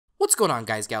What's going on,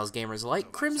 guys, gals, gamers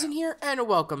alike? Crimson here, and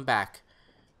welcome back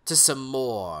to some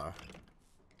more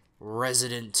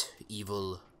Resident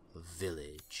Evil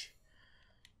Village.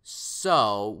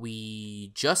 So,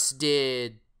 we just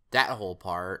did that whole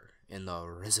part in the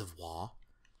reservoir.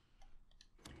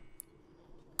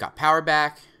 Got power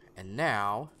back, and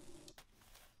now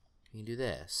we can do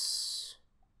this.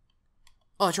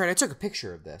 Oh, that's right, I took a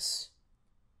picture of this.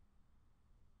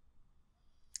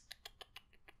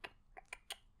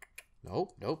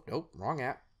 Nope, wrong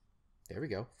app. There we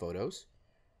go, photos.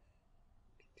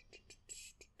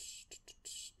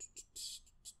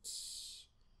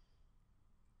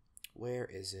 Where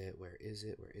is it?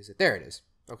 There it is.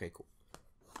 Okay, cool.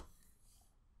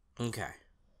 Okay.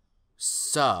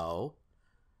 So,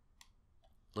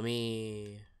 let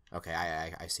me... Okay,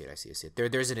 I see it.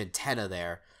 There's an antenna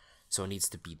there, so it needs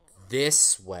to be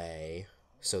this way.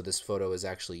 So this photo is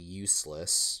actually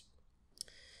useless.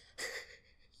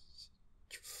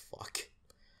 Fuck.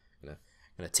 I'm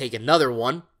gonna take another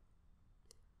one.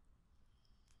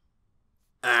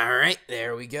 Alright,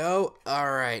 there we go.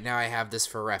 Alright, now I have this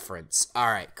for reference.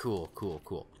 Alright, cool.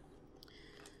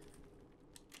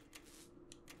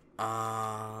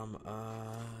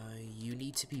 You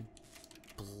need to be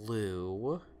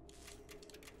blue.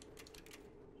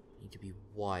 You need to be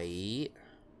white.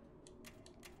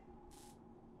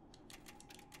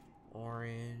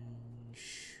 Orange.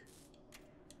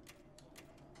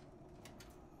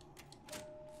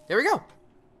 There we go.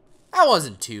 That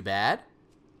wasn't too bad.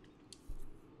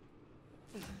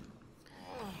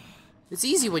 It's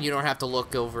easy when you don't have to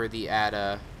look over the at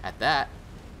that.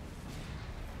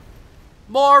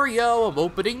 Mario, I'm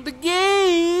opening the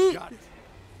gate. Got it.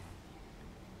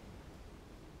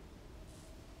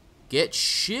 Get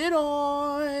shit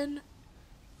on.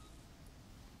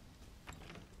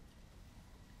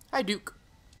 Hi, Duke.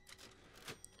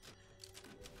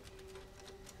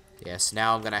 Yes,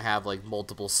 now I'm gonna have like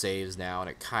multiple saves now, and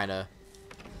it kind of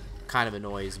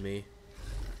annoys me.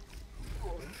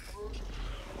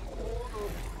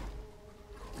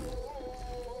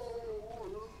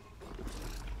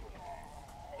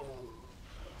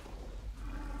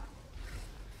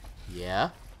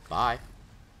 Yeah, bye.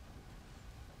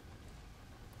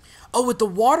 Oh, with the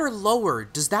water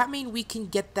lowered, does that mean we can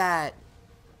get that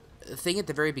thing at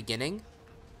the very beginning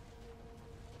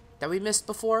that we missed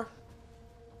before?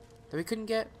 That we couldn't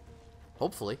get?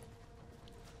 Hopefully.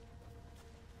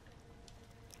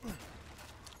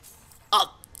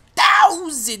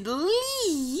 1,000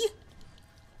 Lee!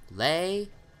 Lay?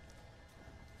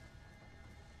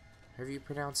 However you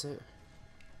pronounce it.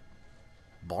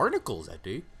 Barnacles, I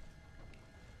do.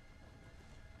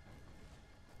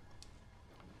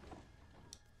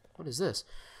 What is this?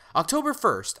 October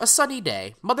 1st, a sunny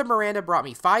day. Mother Miranda brought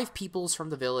me 5 peoples from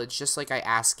the village just like I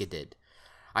asked it did.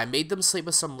 I made them sleep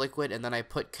with some liquid, and then I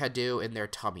put Kadu in their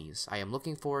tummies. I am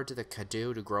looking forward to the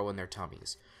Kadu to grow in their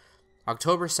tummies.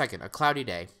 October 2nd, a cloudy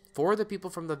day. 4 of the people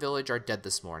from the village are dead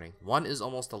this morning. 1 is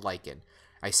almost a lichen.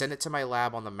 I sent it to my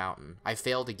lab on the mountain. I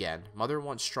failed again. Mother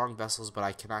wants strong vessels, but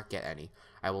I cannot get any.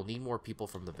 I will need more people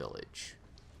from the village.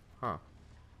 Huh.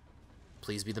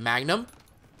 Please be the Magnum.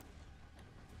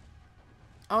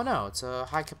 Oh no, it's a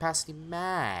high-capacity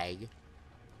mag.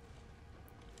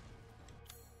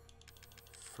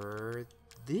 For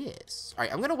this.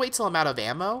 Alright, I'm gonna wait till I'm out of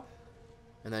ammo.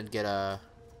 And then get a...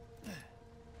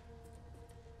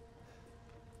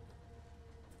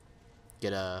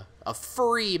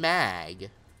 free mag.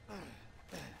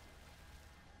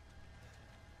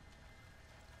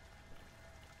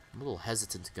 I'm a little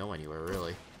hesitant to go anywhere,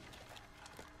 really.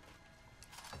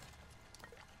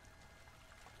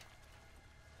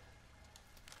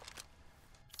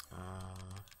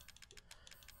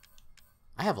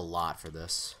 I have a lot for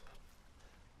this.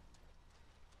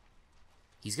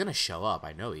 He's gonna show up.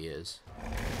 I know he is.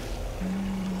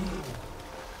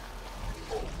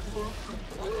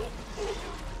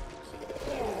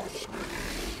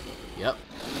 Yep.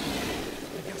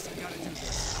 I guess I gotta do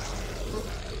this.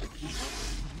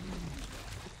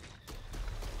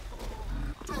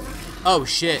 Oh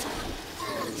shit.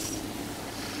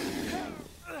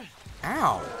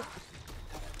 Ow.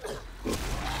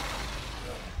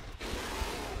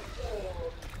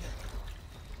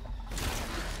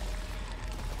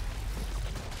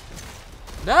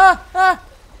 Ah! Ah!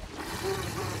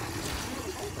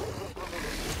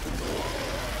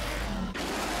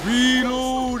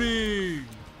 Reloading!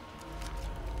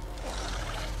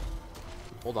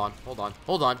 Hold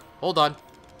on.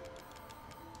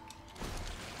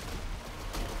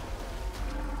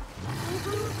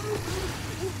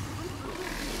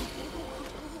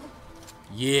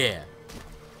 Yeah.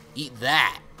 Eat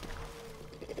that.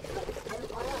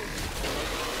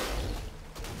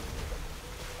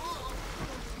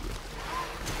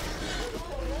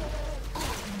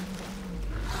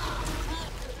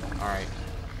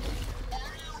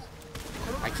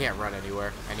 can't run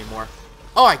anywhere anymore.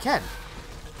 Oh, I can.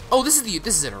 Oh, this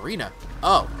is an arena.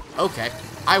 Oh, okay.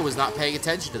 I was not paying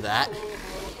attention to that.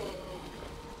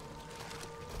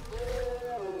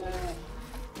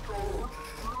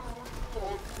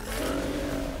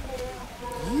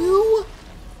 You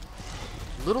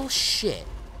little shit.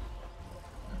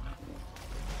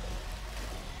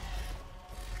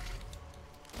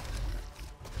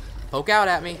 Poke out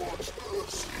at me.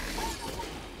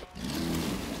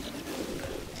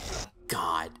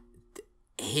 God.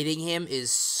 Hitting him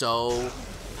is so...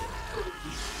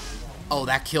 Oh,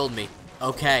 that killed me.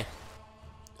 Okay.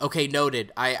 Okay,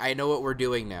 noted. I know what we're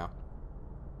doing now.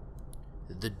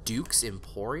 The Duke's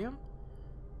Emporium?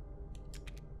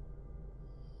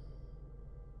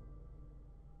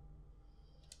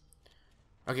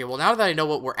 Okay, well, now that I know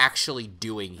what we're actually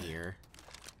doing here...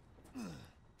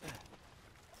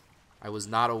 I was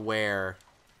not aware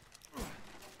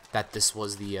that this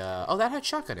was the, Oh, that had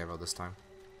shotgun ammo this time.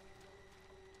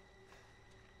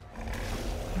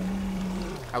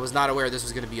 I was not aware this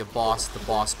was going to be the boss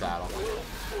battle. I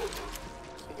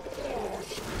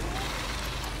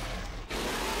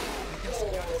guess I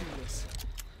gotta do this.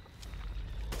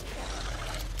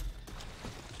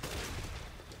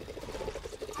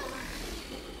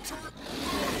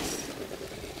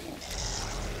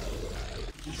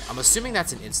 I'm assuming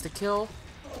that's an insta-kill,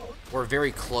 or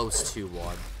very close to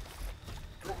one.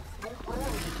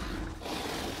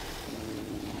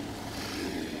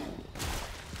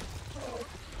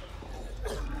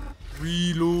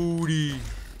 Reloading.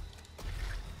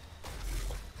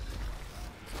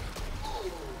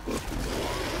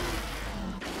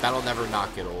 That'll never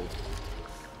not get old.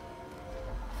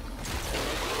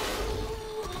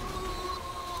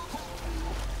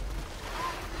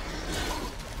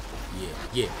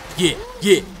 Yeah, yeah,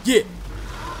 yeah, yeah.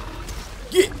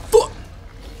 Yeah, fuck.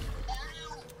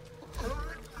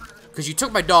 Because you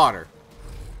took my daughter.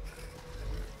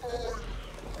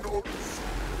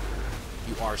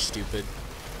 You are stupid.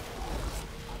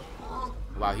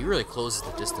 Wow, he really closes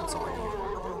the distance on you.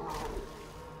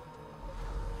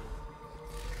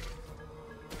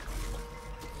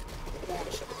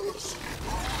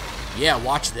 Yeah,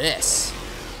 watch this.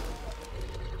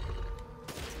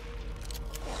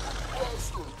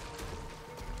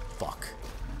 Fuck.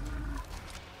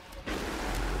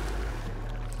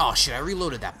 Oh shit, I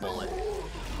reloaded that bullet.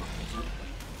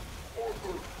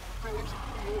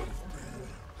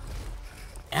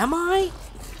 Am I?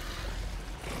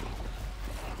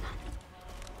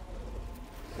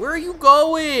 Where are you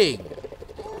going?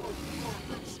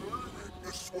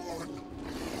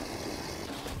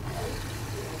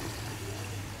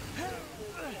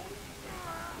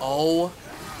 Oh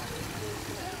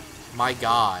my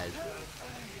god.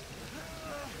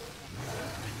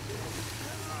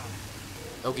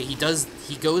 Okay, he goes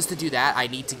to do that. I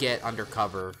need to get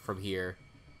undercover from here.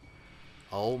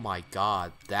 Oh my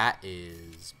god, that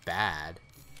is bad.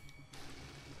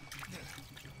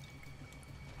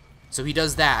 So he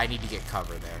does that, I need to get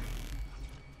cover there.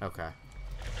 Okay.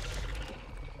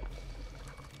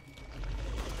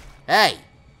 Hey!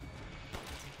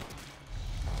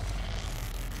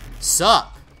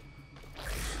 Sup?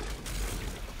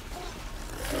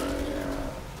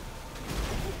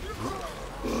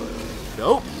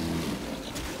 Nope.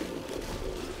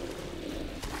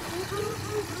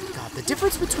 God, the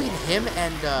difference between him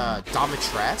and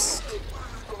Domitresque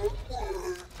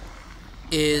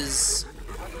is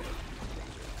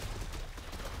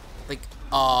like,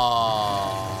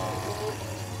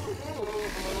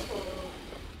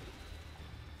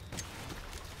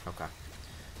 okay.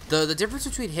 The difference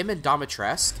between him and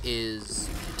Domitresque is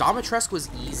Domitresque was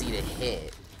easy to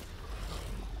hit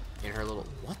in her little.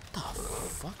 What the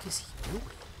fuck is he doing?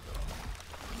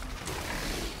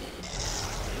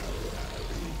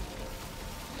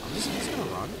 He's gonna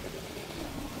run.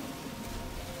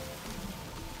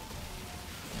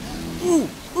 Ooh,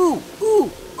 ooh,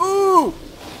 ooh, ooh!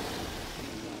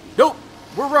 Nope,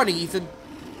 we're running, Ethan.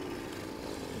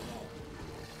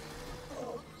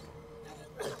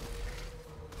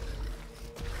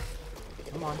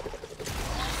 Come on.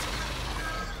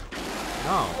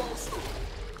 No.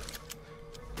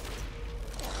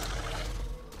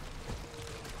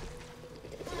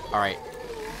 All right.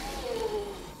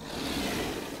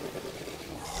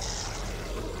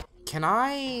 Can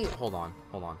I... Hold on.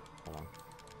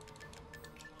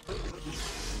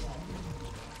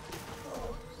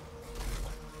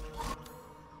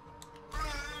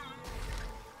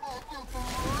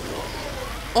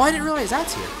 Oh, I didn't realize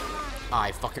that's here.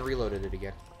 I fucking reloaded it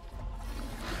again.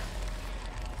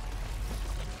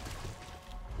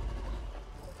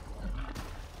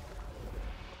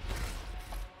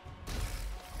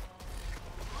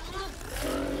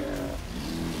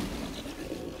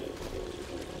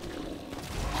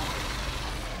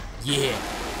 Yeah.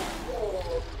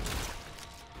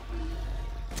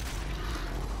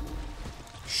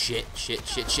 Shit, shit,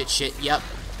 shit, shit, shit. Yep.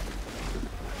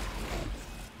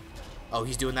 Oh,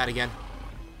 he's doing that again.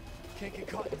 Can't get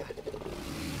caught in that.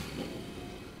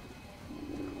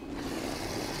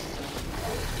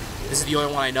 This is the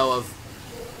only one I know of.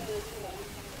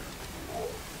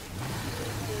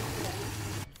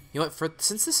 You know what?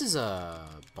 Since this is a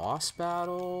boss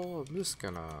battle, I'm just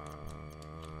gonna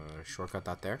shortcut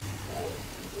that there.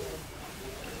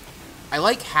 I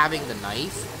like having the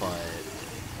knife, but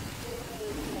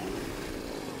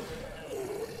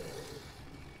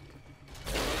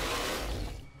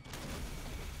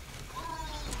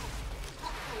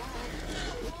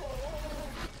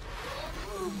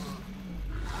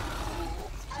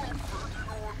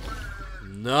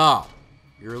no,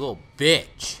 you're a little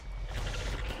bitch.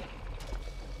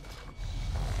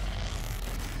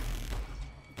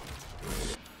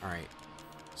 Alright,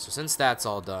 so since that's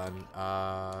all done,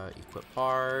 equip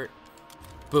part,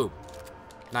 boom,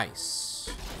 nice,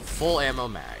 full ammo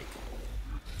mag.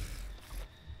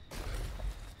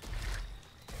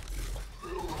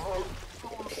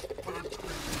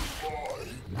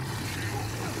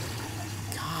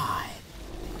 God.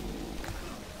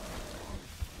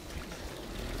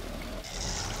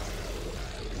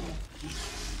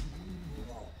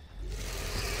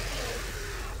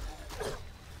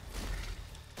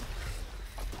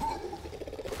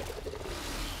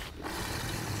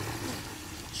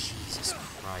 Jesus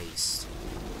Christ.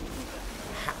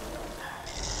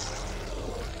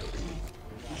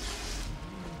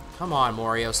 Come on,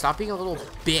 Mario. Stop being a little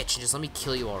bitch and just let me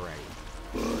kill you already.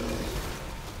 You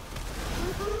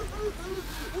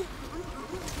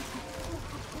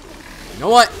know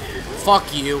what?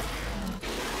 Fuck you.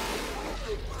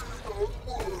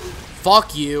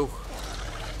 Fuck you.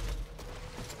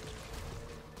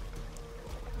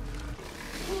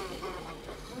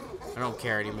 I don't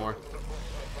care anymore.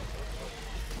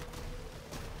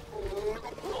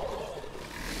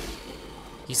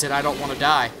 He said I don't want to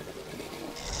die.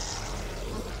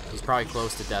 He's probably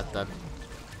close to death then.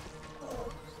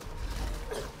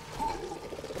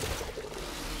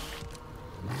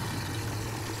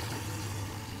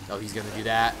 Oh, he's gonna do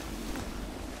that.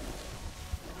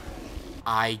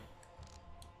 I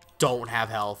don't have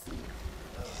health.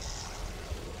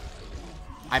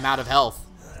 I'm out of health.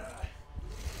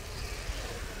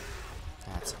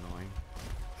 That's annoying.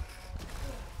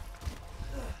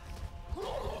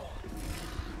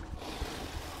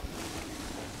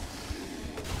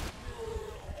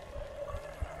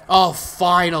 Oh,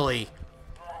 finally!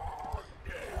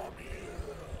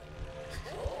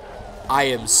 I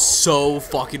am so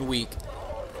fucking weak.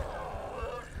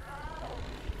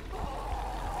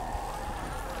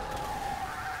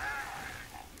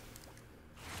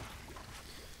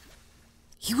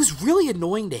 He was really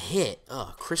annoying to hit.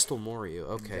 Ugh, Crystal Morio.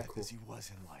 Okay, cool. As he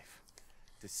was in life.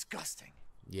 Disgusting.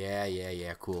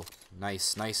 Yeah, cool.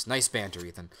 Nice banter,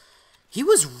 Ethan. He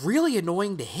was really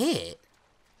annoying to hit.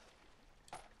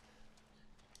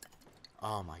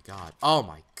 Oh my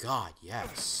god,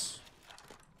 yes.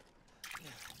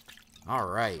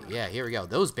 Alright, yeah, here we go.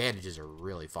 Those bandages are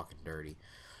really fucking dirty.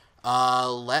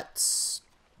 Let's...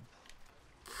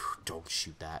 Don't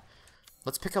shoot that.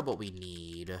 Let's pick up what we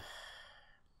need.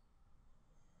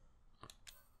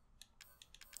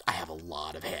 I have a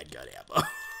lot of handgun ammo.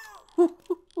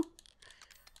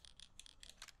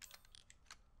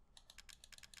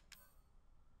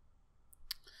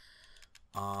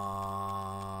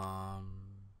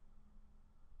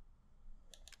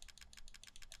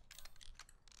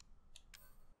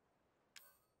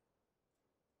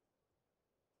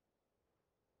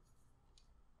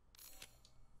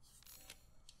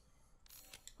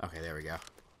 Okay, there we go.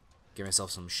 Give myself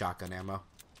some shotgun ammo.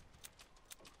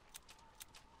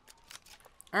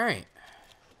 Alright.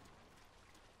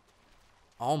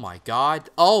 Oh my god.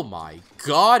 Oh my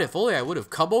god. If only I would have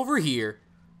come over here.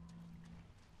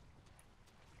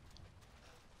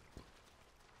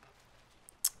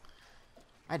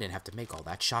 I didn't have to make all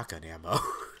that shotgun ammo.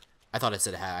 I thought it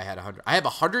said I had 100. I have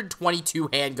 122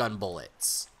 handgun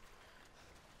bullets.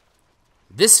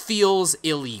 This feels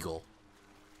illegal.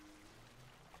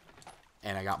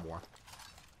 And I got more.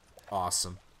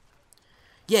 Awesome.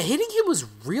 Yeah, hitting him was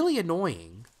really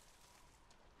annoying.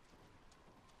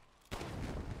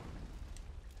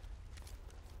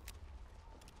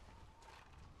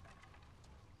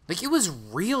 Like, it was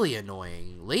really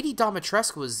annoying. Lady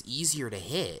Dimitrescu was easier to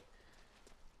hit.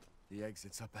 The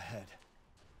exit's up ahead.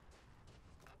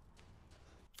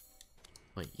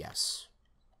 Wait, yes.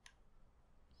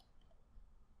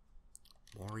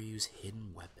 Moriyu's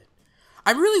hidden weapon.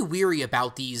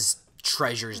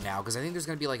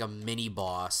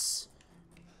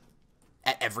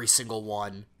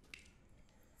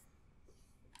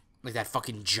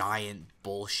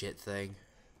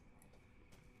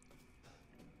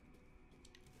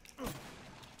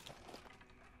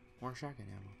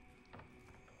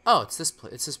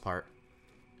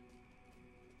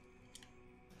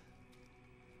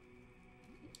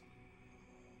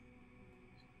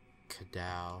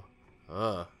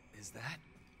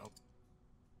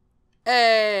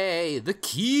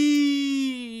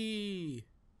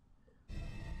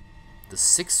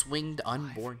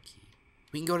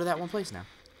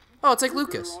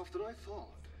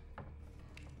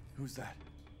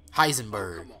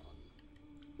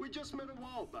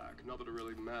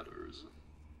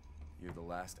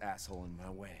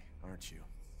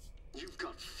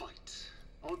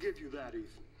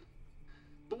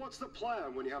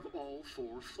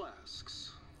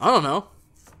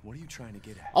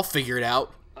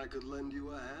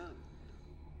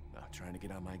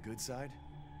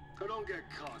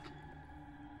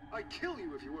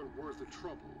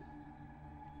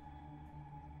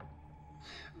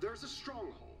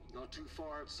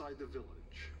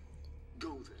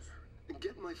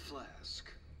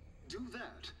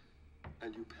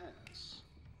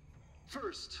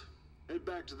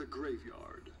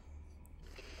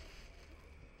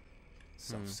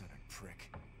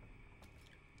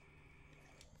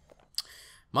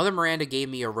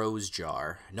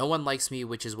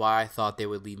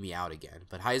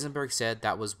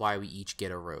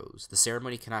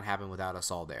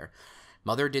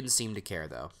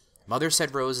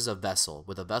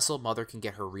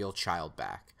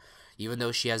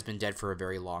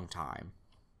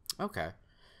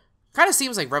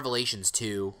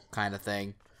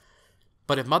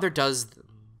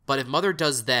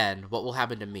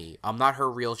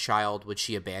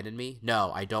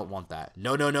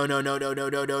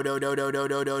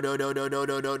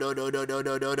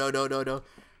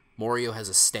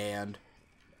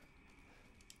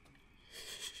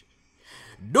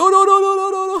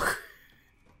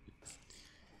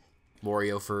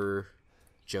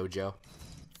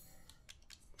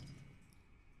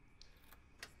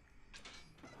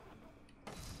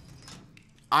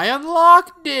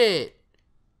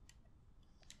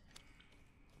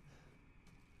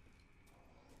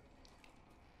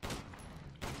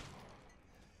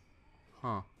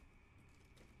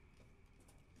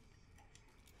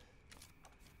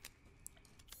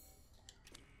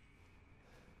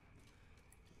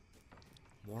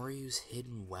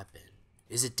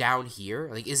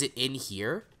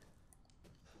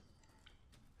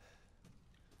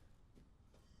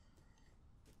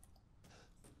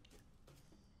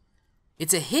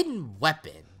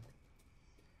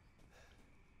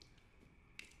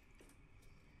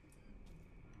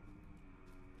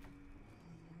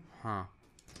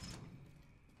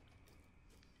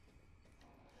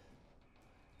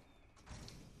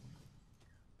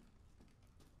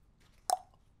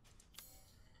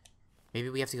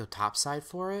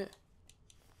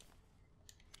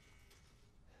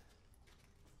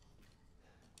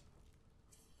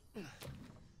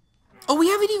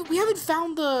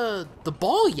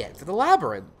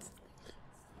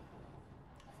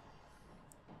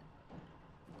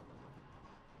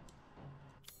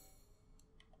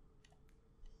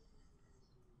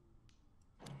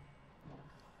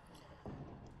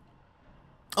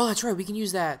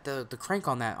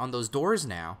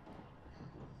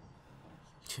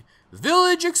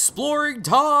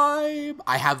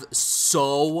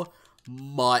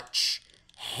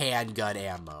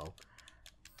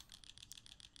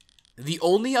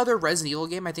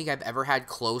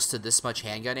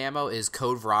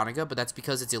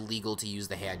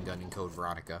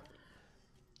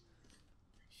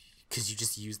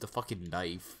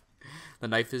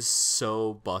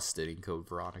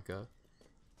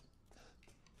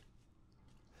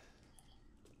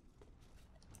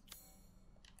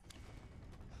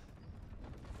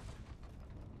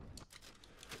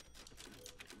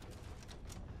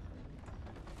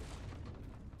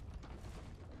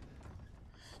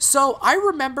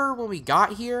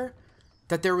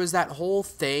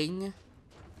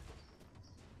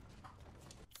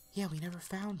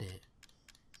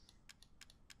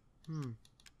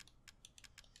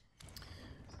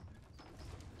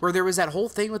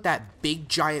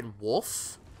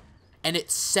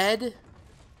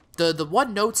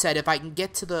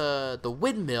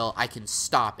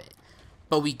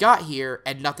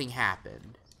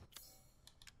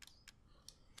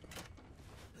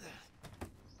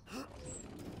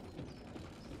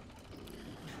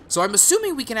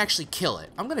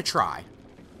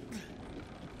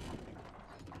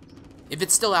 If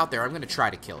it's still out there, I'm gonna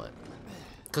try to kill it.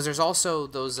 Because there's also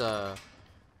those,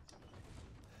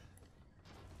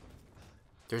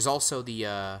 there's also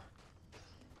the,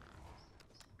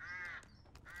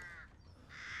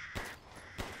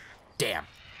 damn.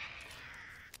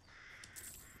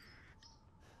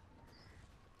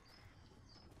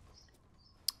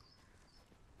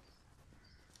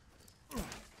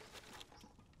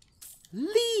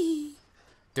 Lee.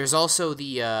 There's also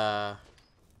the,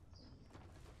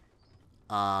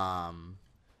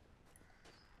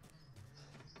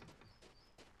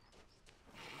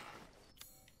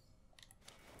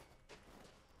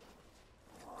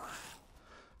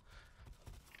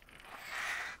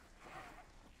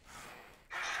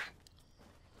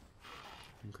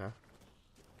 okay.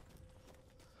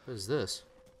 What is this?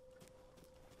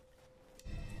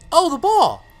 Oh, the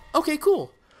ball! Okay,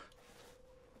 cool.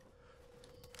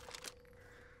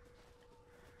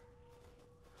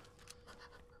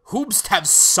 Whomst have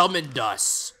summoned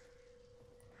us?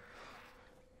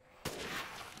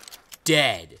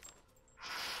 Dead.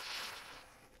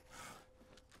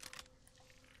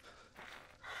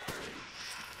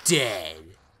 Dead.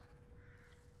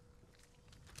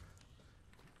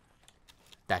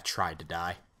 That tried to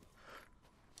die.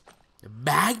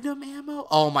 Magnum ammo?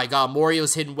 Oh my god,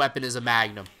 Morio's hidden weapon is a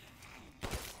magnum.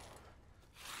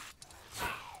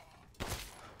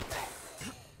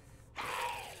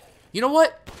 You know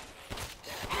what?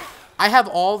 I have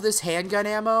all this handgun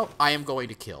ammo I am going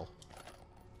to kill.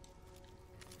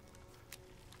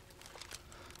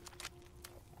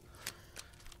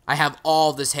 I have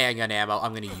all this handgun ammo.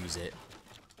 I'm going to use it.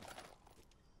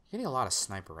 Getting a lot of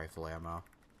sniper rifle ammo.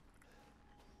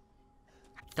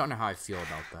 Don't know how I feel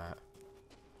about that.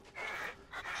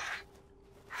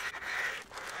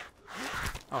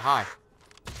 Oh, hi.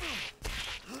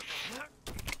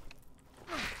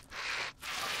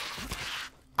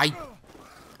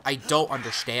 I don't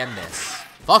understand this.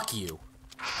 Fuck you.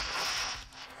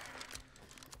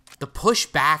 The push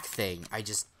back thing, I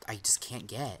just can't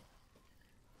get.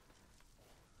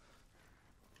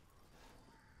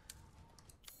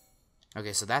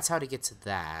 Okay, so that's how to get to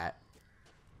that.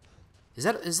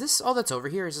 Is this all that's over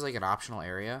here? Is this like an optional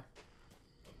area?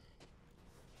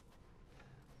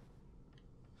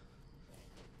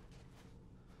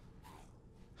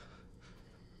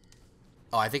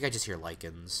 Oh, I think I just hear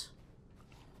lichens.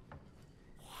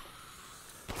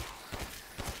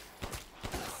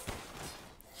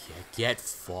 Yeah, get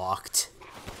fucked.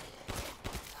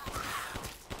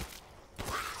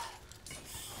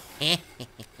 I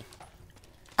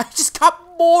just got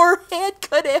more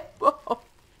handgun ammo.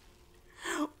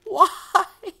 Why?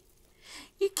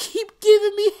 You keep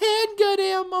giving me handgun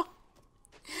ammo.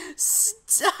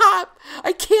 Stop.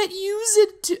 I can't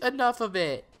use enough of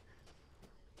it.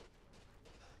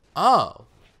 Oh.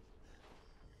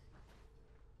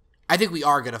 I think we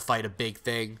are gonna fight a big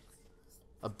thing.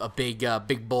 A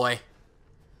big boy.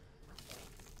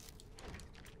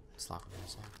 Slap him in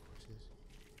his side.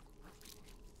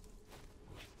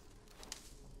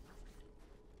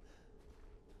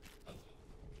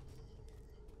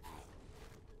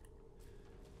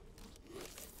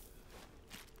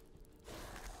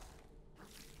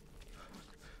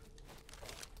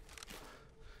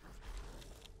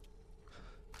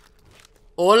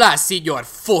 Hola, señor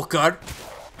fucker.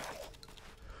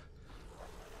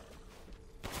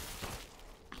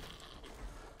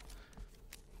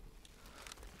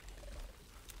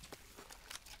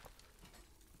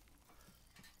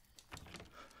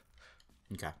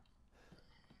 Okay.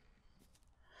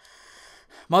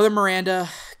 Mother Miranda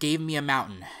gave me a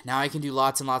mountain. Now I can do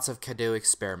lots and lots of Cadu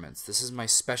experiments. This is my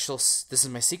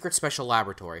secret special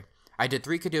laboratory. I did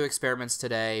 3 Cadu experiments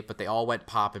today, but they all went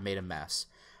pop and made a mess.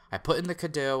 I put in the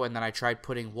Cadu, and then I tried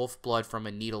putting wolf blood from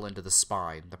a needle into the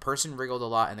spine. The person wriggled a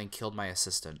lot and then killed my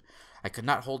assistant. I could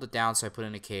not hold it down, so I put it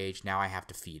in a cage. Now I have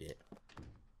to feed it.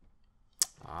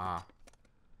 Ah.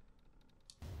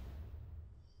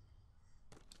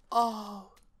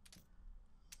 Oh.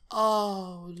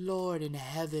 Oh, Lord in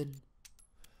heaven.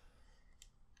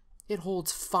 It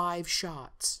holds 5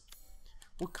 shots.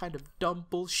 What kind of dumb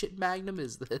bullshit magnum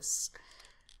is this?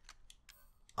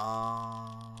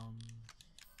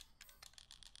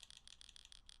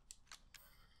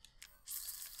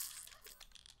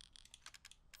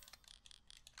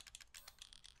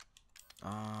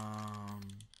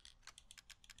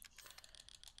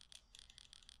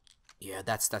 Yeah,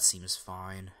 that seems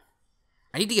fine.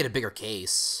 I need to get a bigger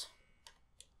case.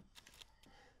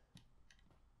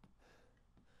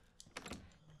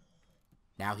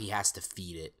 Now he has to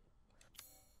feed it.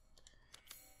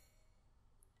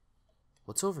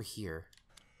 What's over here?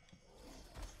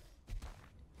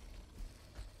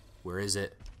 Where is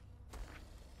it?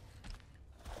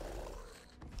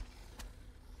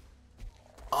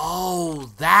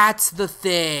 Oh, that's the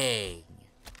thing.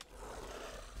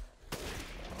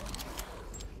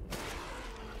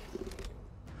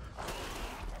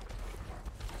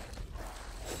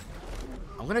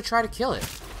 I'm gonna try to kill it.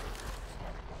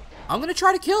 I'm gonna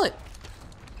try to kill it.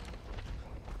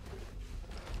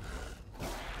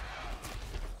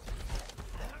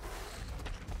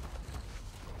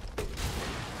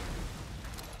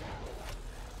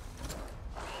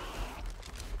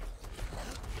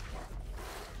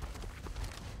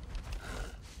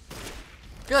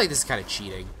 I feel like this is kind of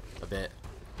cheating a bit,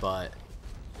 but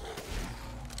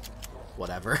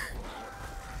whatever.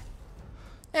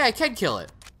 Hey, I can kill it.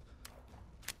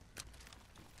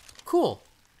 Cool.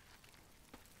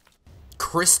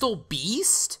 Crystal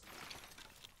Beast?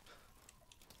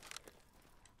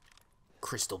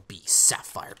 Crystal Beast,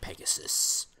 Sapphire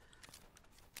Pegasus.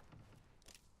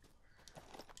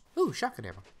 Ooh, shotgun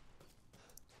ammo.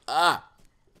 Ah!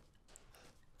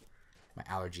 My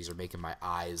allergies are making my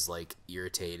eyes, like,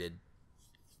 irritated.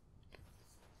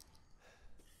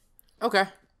 Okay.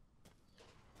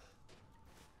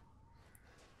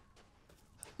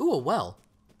 Ooh, a well.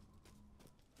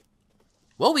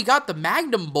 Well, we got the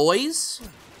Magnum, boys.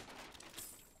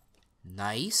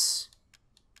 Nice.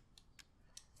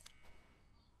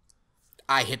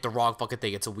 I hit the wrong fucking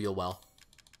thing. It's a wheel well.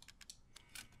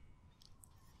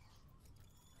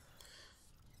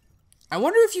 I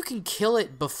wonder if you can kill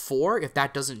it before, if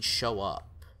that doesn't show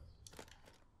up.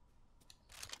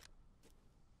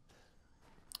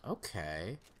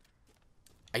 Okay.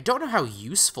 I don't know how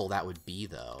useful that would be,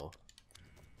 though.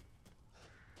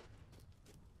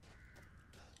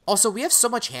 Also, we have so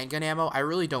much handgun ammo, I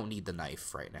really don't need the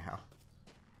knife right now.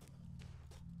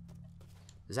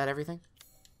 Is that everything?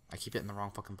 I keep hitting the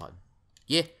wrong fucking button.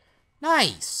 Yeah.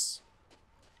 Nice!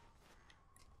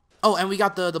 Oh, and we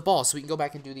got the ball, so we can go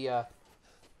back and do the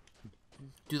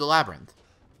labyrinth.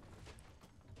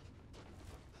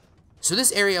 So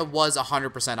this area was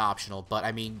 100% optional, but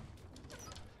I mean,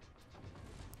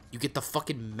 you get the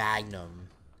fucking Magnum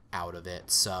out of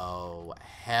it, so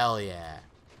hell yeah.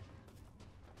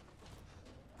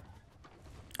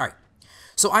 Alright,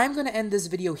 so I am going to end this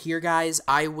video here, guys.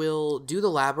 I will do the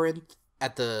labyrinth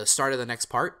at the start of the next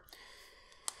part.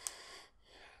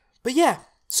 But yeah,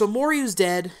 so Morio's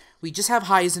dead. We just have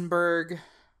Heisenberg.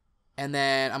 And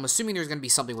then I'm assuming there's going to be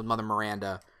something with Mother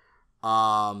Miranda.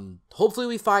 Hopefully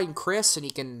we find Chris and he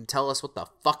can tell us what the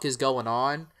fuck is going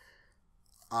on.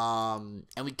 And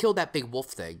we killed that big wolf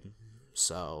thing.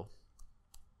 So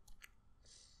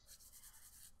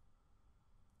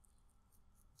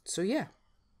yeah.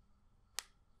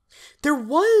 There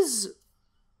was...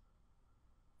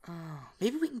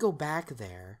 maybe we can go back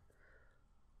there.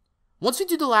 Once we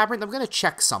do the labyrinth, I'm going to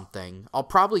check something. I'll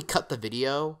probably cut the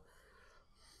video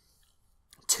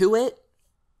to it.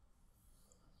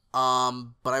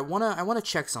 But I wanna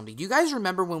check something. Do you guys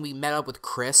remember when we met up with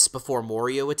Chris before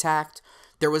Morio attacked?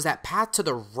 There was that path to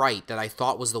the right that I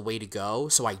thought was the way to go,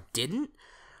 so I didn't.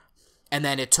 And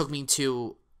then it took me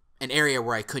to an area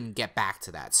where I couldn't get back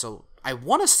to that. So I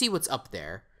want to see what's up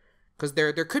there. Because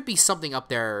there could be something up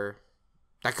there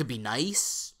that could be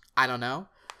nice. I don't know.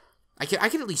 I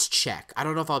can at least check. I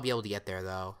don't know if I'll be able to get there,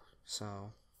 though.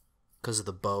 So, because of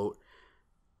the boat.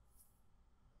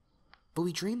 But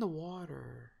we drained the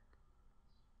water.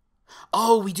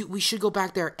 Oh, we should go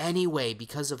back there anyway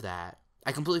because of that.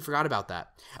 I completely forgot about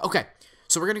that. Okay,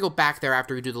 so we're going to go back there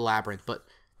after we do the labyrinth. But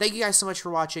thank you guys so much for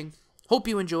watching. Hope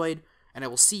you enjoyed, and I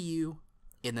will see you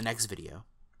in the next video.